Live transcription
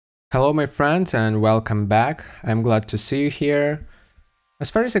Hello, my friends, and welcome back. I'm glad to see you here.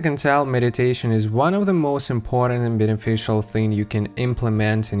 As far as I can tell, meditation is one of the most important and beneficial things you can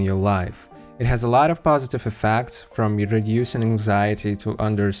implement in your life. It has a lot of positive effects, from reducing anxiety to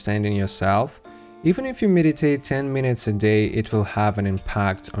understanding yourself. Even if you meditate 10 minutes a day, it will have an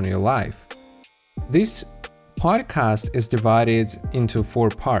impact on your life. This podcast is divided into 4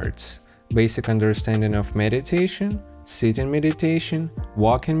 parts: basic understanding of meditation, sitting meditation,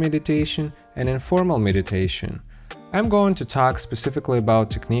 walking meditation, and informal meditation. I'm going to talk specifically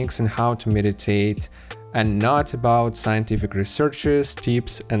about techniques and how to meditate, and not about scientific researches,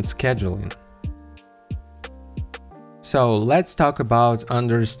 tips, and scheduling. So let's talk about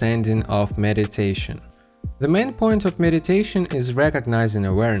understanding of meditation. The main point of meditation is recognizing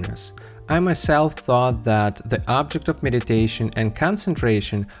awareness. I myself thought that the object of meditation and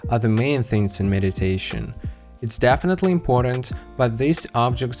concentration are the main things in meditation. It's definitely important, but these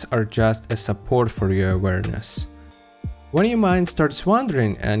objects are just a support for your awareness. When your mind starts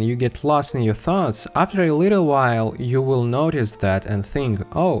wandering and you get lost in your thoughts, after a little while you will notice that and think,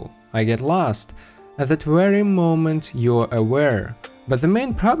 "Oh, I get lost." At that very moment you're aware. But the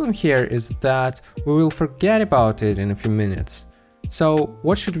main problem here is that we will forget about it in a few minutes. So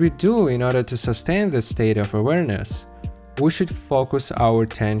what should we do in order to sustain this state of awareness? We should focus our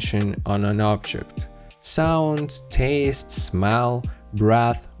attention on an object. Sound, taste, smell,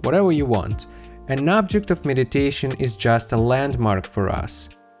 breath, whatever you want. An object of meditation is just a landmark for us.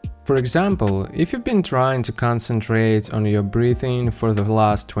 For example, if you've been trying to concentrate on your breathing for the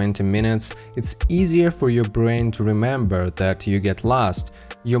last 20 minutes, it's easier for your brain to remember that you get lost.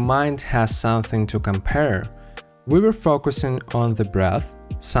 Your mind has something to compare. We were focusing on the breath,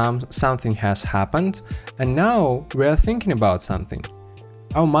 something has happened, and now we are thinking about something.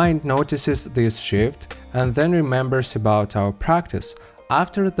 Our mind notices this shift and then remembers about our practice.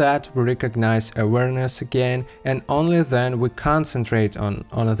 After that, we recognize awareness again, and only then we concentrate on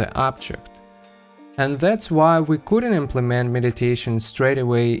the object. And that's why we couldn't implement meditation straight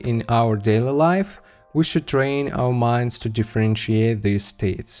away in our daily life. We should train our minds to differentiate these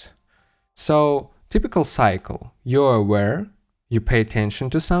states. So, typical cycle: you're aware, you pay attention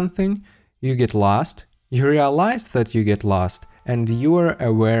to something, you get lost, you realize that you get lost, and you are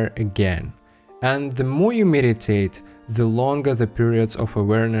aware again. And the more you meditate, the longer the periods of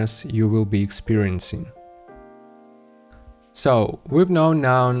awareness you will be experiencing. So, we've now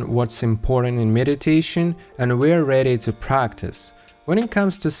known what's important in meditation, and we're ready to practice. When it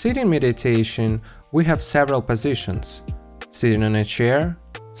comes to sitting meditation, we have several positions: sitting on a chair,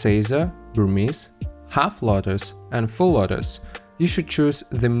 Seiza, Burmese, half lotus, and full lotus. You should choose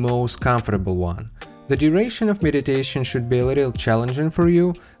the most comfortable one. The duration of meditation should be a little challenging for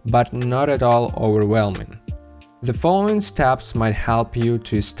you, but not at all overwhelming. The following steps might help you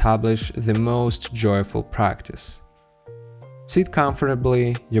to establish the most joyful practice. Sit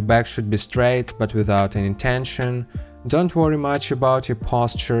comfortably, your back should be straight but without any tension. Don't worry much about your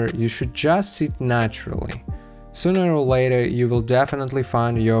posture, you should just sit naturally. Sooner or later you will definitely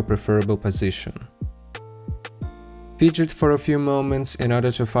find your preferable position. Fidget for a few moments in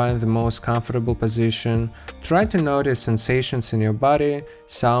order to find the most comfortable position. Try to notice sensations in your body,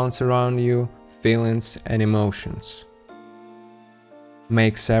 sounds around you, feelings and emotions.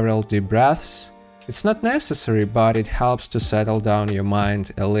 Make several deep breaths. It's not necessary, but it helps to settle down your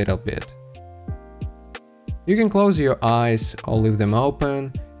mind a little bit. You can close your eyes or leave them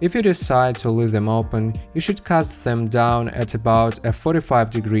open. If you decide to leave them open, you should cast them down at about a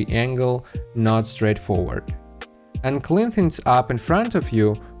 45-degree angle, not straight forward. And clean things up in front of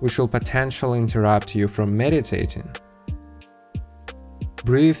you, which will potentially interrupt you from meditating.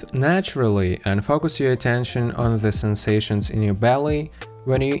 Breathe naturally and focus your attention on the sensations in your belly.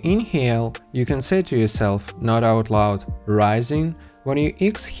 When you inhale, you can say to yourself, not out loud, rising. When you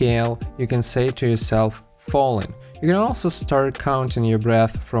exhale, you can say to yourself, falling. You can also start counting your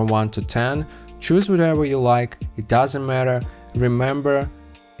breath from 1 to 10. Choose whatever you like, it doesn't matter. Remember,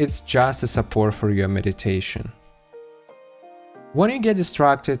 it's just a support for your meditation. When you get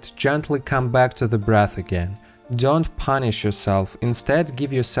distracted, gently come back to the breath again. Don't punish yourself, instead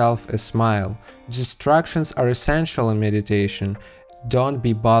give yourself a smile. Distractions are essential in meditation, don't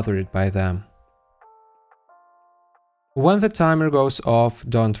be bothered by them. When the timer goes off,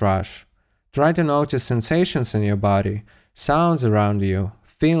 don't rush. Try to notice sensations in your body, sounds around you,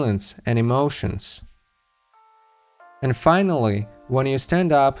 feelings and emotions. And finally, when you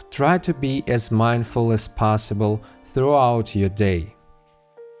stand up, try to be as mindful as possible throughout your day.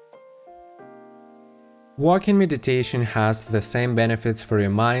 Walking meditation has the same benefits for your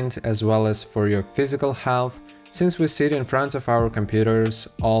mind as well as for your physical health. Since we sit in front of our computers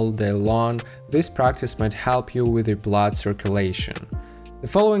all day long, this practice might help you with your blood circulation. The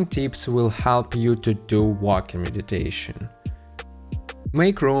following tips will help you to do walking meditation.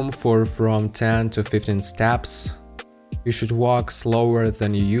 Make room for from 10 to 15 steps. You should walk slower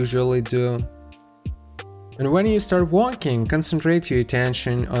than you usually do. And when you start walking, concentrate your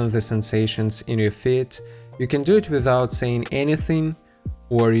attention on the sensations in your feet. You can do it without saying anything,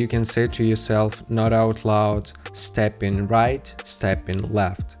 or you can say to yourself, not out loud, stepping right, stepping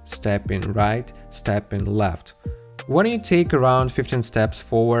left, stepping right, stepping left. When you take around 15 steps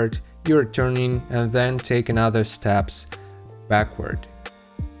forward, you're turning and then take another steps backward.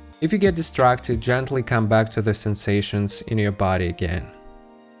 If you get distracted, gently come back to the sensations in your body again.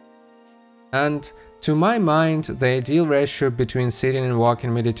 And to my mind, the ideal ratio between sitting and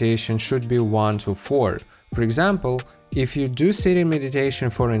walking meditation should be 1 to 4. For example, if you do sitting meditation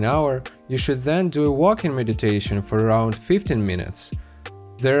for an hour, you should then do a walking meditation for around 15 minutes.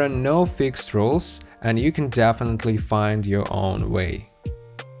 There are no fixed rules, and you can definitely find your own way.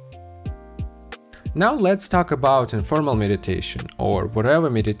 Now let's talk about informal meditation, or whatever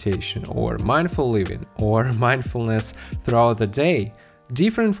meditation, or mindful living, or mindfulness throughout the day.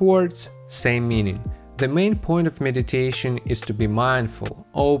 Different words, same meaning. The main point of meditation is to be mindful,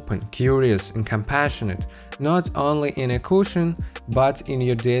 open, curious, and compassionate, not only in a cushion, but in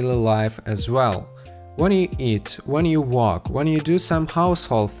your daily life as well. When you eat, when you walk, when you do some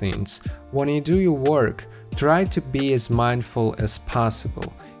household things, when you do your work, try to be as mindful as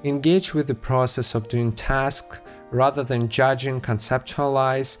possible. Engage with the process of doing tasks rather than judging,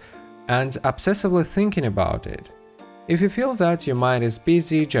 conceptualize, and obsessively thinking about it. If you feel that your mind is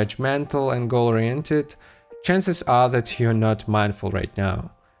busy, judgmental, and goal-oriented, chances are that you're not mindful right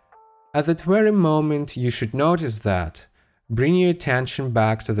now. At that very moment, you should notice that. Bring your attention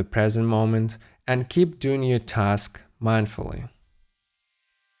back to the present moment and keep doing your task mindfully.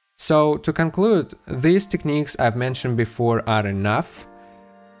 So, to conclude, these techniques I've mentioned before are enough.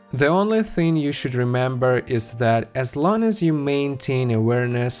 The only thing you should remember is that as long as you maintain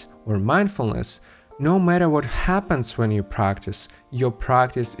awareness or mindfulness, no matter what happens when you practice, your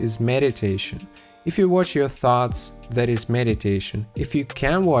practice is meditation. If you watch your thoughts, that is meditation. If you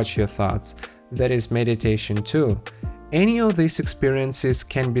can watch your thoughts, that is meditation too. Any of these experiences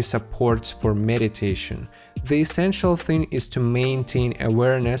can be supports for meditation. The essential thing is to maintain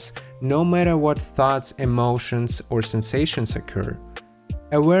awareness no matter what thoughts, emotions, or sensations occur.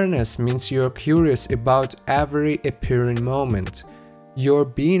 Awareness means you're curious about every appearing moment. You're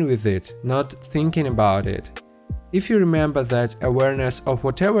being with it, not thinking about it. If you remember that awareness of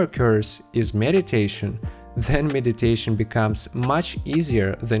whatever occurs is meditation, then meditation becomes much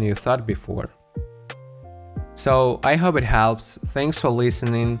easier than you thought before. So I hope it helps. Thanks for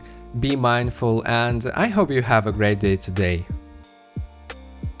listening. Be mindful, and I hope you have a great day today.